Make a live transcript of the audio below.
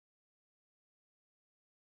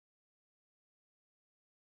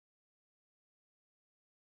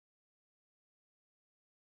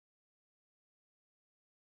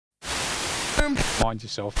Mind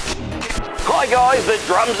yourself. Hi guys, the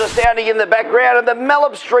drums are sounding in the background and the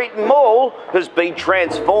Mallrats Street Mall has been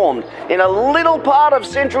transformed in a little part of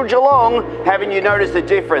Central Geelong. Haven't you noticed the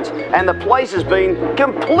difference? And the place has been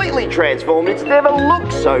completely transformed. It's never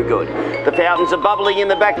looked so good. The fountains are bubbling in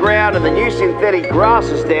the background and the new synthetic grass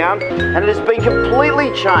is down, and it has been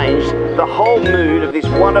completely changed the whole mood of this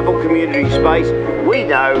wonderful community space we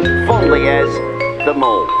know fondly as the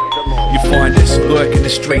mall. You find us lurking the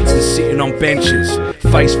streets and sitting on benches,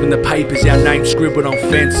 face from the papers, our name scribbled on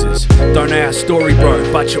fences. Don't know our story,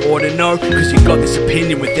 bro, but you ought to know, cause you got this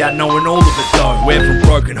opinion without knowing all of it though. We're from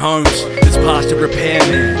broken homes, that's past a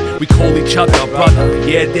repairman. We call each other our brother,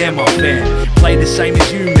 yeah, they're my fan. Played the same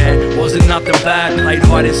as you, man, wasn't nothing bad. Played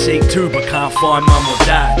hide and seek too, but can't find mum or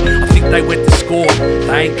dad. I think they went to score,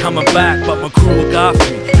 they ain't coming back, but my crew look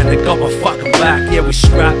after me, and they got my fucking back. Yeah, we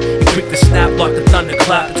scrap, and quick to snap like a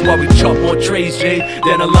thunderclap. That's why we chop more trees, G,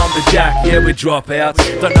 than a lumberjack. Yeah, we're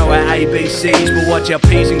dropouts, don't know our ABCs, but watch our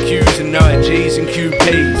P's and Q's and know our G's and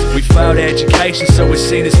QP's. We failed our education, so we're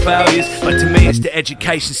seen as failures, but to me it's the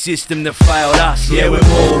education system that failed us. Yeah, we're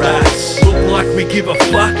Mallrats, look like we give a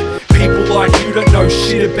fuck. People like you don't know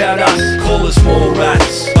shit about us, call us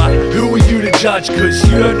Mallrats. But who are you to judge, cause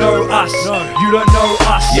you don't know us, you don't know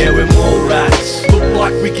us. Yeah, we're Mallrats, look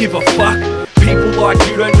like we give a fuck. People like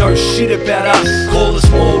you don't know shit about us, call us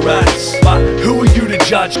Mallrats. But who are you to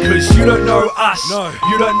judge, cause you don't know us,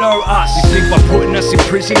 you don't know us. You think by putting us in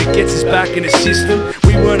prison it gets us back in the system?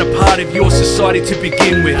 We weren't a part of your society to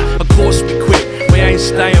begin with, of course we quit. We ain't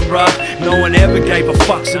staying, bruh, no one ever gave a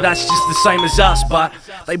fuck, so that's just the same as us. But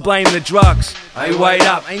they blame the drugs. Hey, wait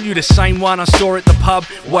up, ain't you the same one I saw at the pub,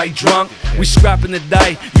 way drunk? We scrapping the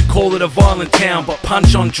day, you call it a violent town, but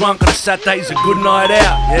punch on drunk on a Saturday's a good night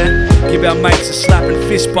out, yeah? Give our mates a slap and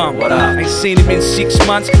fist bump. What up? Ain't seen him in 6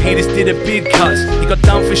 months, he just did a bid cuz he got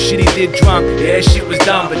done for shit he did drunk. Yeah, shit was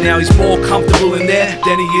done, but now he's more comfortable in there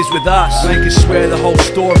than he is with us. Make us swear the whole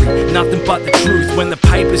story, nothing but the truth, when the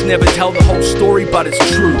papers never tell the whole story, but it's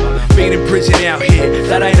true. Being in prison out here,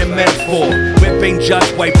 that ain't a metaphor. We've been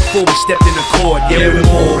judged way before we stepped in the court. Yeah, we're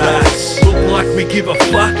Mallrats, look like we give a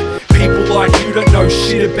fuck. People like you don't know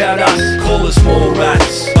shit about us, call us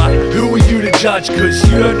Mallrats. But who are you to judge,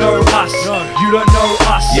 cause you don't know us, you don't know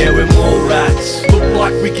us. Yeah, we're Mallrats, look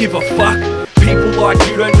like we give a fuck. People like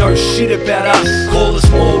you don't know shit about us, call us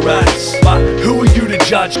Mallrats. But who are you to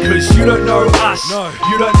judge, cause you don't know us,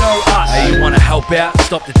 you don't know us. Hey, you wanna help out,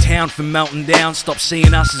 stop the town from melting down, stop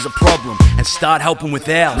seeing us as a problem and start helping with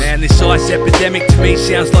ours. Man, this ice epidemic to me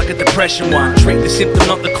sounds like a depression one. Treat the symptom,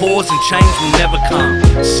 not the cause, and change will never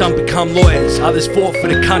come. Some become lawyers, others fought for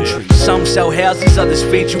the country. Some sell houses, others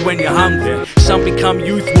feed you when you're hungry. Some become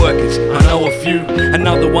youth workers, I know a few.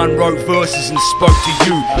 Another one wrote verses and spoke to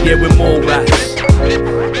you. Yeah, we're Mallrats.